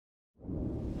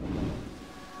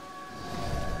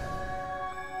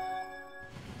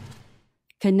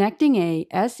Connecting a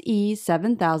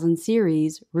SE7000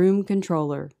 Series Room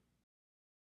Controller.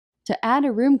 To add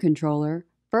a room controller,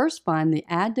 first find the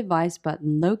Add Device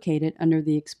button located under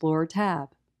the Explorer tab.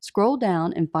 Scroll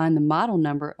down and find the model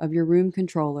number of your room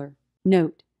controller.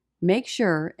 Note: make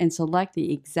sure and select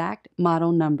the exact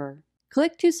model number.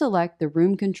 Click to select the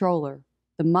room controller.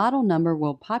 The model number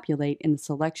will populate in the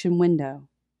selection window.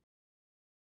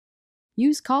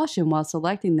 Use caution while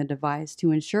selecting the device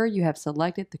to ensure you have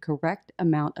selected the correct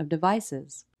amount of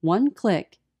devices. One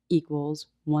click equals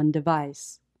one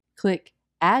device. Click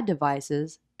Add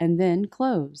Devices and then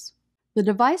Close. The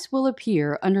device will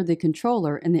appear under the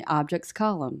controller in the Objects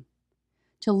column.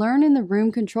 To learn in the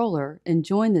room controller and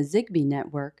join the Zigbee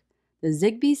network, the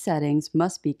Zigbee settings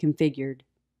must be configured.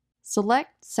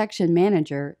 Select Section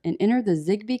Manager and enter the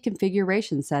Zigbee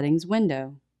configuration settings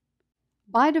window.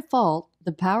 By default,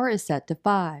 the power is set to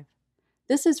 5.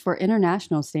 This is for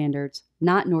international standards,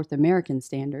 not North American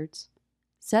standards.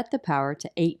 Set the power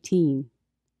to 18.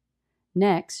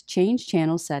 Next, change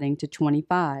channel setting to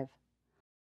 25.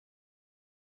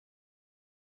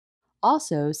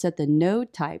 Also, set the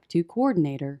node type to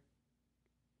Coordinator.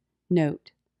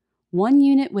 Note: one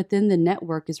unit within the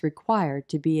network is required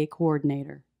to be a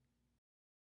coordinator.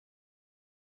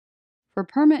 For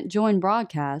Permit Join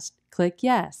Broadcast, click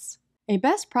Yes. A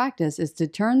best practice is to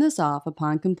turn this off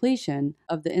upon completion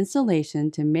of the installation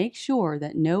to make sure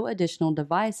that no additional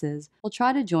devices will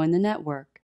try to join the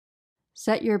network.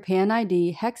 Set your PAN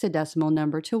ID hexadecimal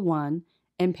number to 1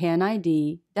 and PAN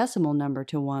ID decimal number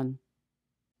to 1.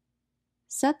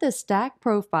 Set the stack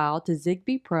profile to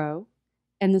Zigbee Pro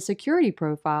and the security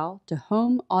profile to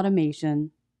Home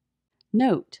Automation.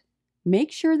 Note: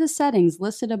 make sure the settings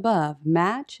listed above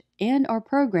match and are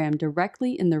programmed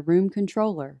directly in the room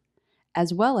controller,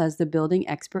 as well as the Building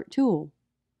Expert tool.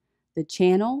 The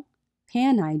channel,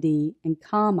 PAN ID, and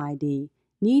COM ID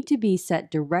need to be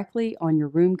set directly on your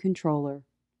room controller.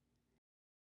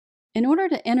 In order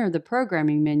to enter the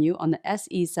programming menu on the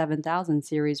SE7000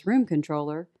 Series Room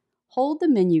Controller, hold the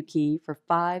menu key for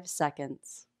 5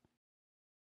 seconds.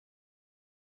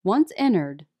 Once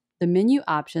entered, the menu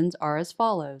options are as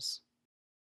follows.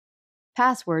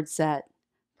 Password set.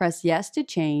 Press Yes to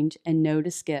change and No to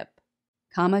skip.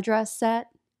 COM address set.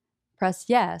 Press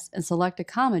Yes and select a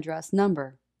COM address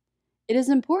number. It is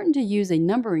important to use a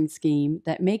numbering scheme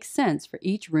that makes sense for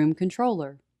each room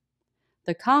controller.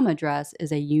 The COM address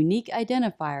is a unique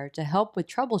identifier to help with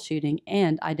troubleshooting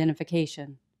and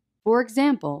identification. For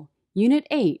example, Unit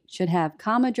 8 should have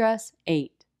COM address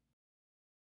 8.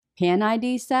 PAN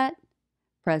ID set.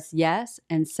 Press Yes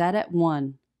and set at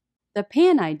 1. The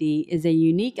PAN ID is a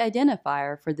unique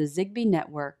identifier for the Zigbee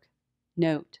network.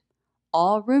 Note: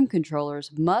 all room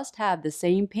controllers must have the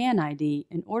same PAN ID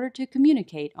in order to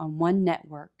communicate on one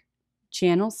network.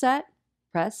 Channel set.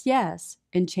 Press Yes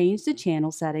and change the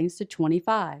channel settings to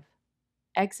 25.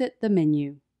 Exit the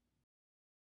menu.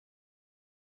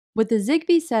 With the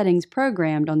Zigbee settings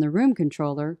programmed on the room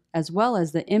controller, as well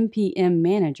as the MPM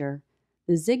manager,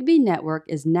 the Zigbee network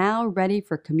is now ready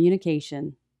for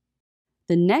communication.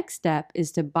 The next step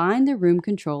is to bind the room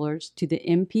controllers to the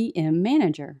MPM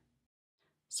manager.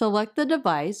 Select the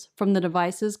device from the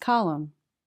Devices column.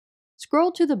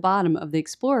 Scroll to the bottom of the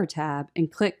Explorer tab and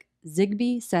click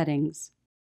Zigbee Settings.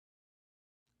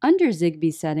 Under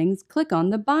Zigbee Settings, click on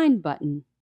the Bind button.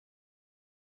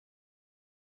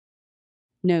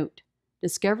 Note: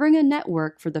 discovering a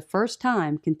network for the first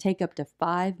time can take up to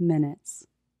 5 minutes.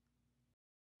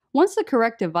 Once the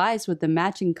correct device with the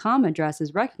matching COM address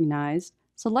is recognized,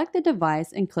 select the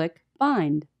device and click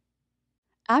Bind.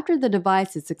 After the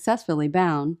device is successfully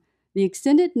bound, the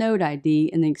Extended Node ID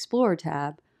in the Explorer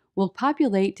tab will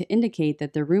populate to indicate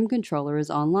that the room controller is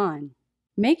online.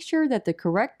 Make sure that the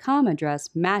correct COM address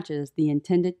matches the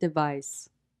intended device.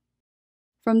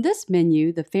 From this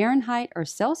menu, the Fahrenheit or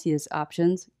Celsius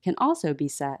options can also be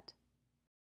set.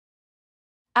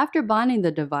 After binding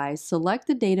the device, select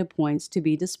the data points to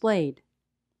be displayed.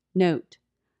 Note: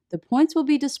 the points will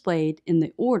be displayed in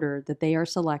the order that they are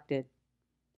selected.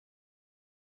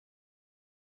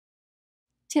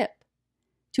 Tip: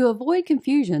 to avoid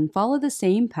confusion, follow the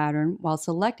same pattern while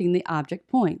selecting the object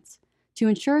points to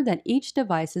ensure that each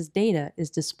device's data is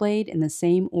displayed in the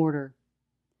same order.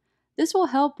 This will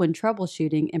help when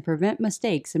troubleshooting and prevent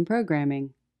mistakes in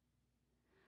programming.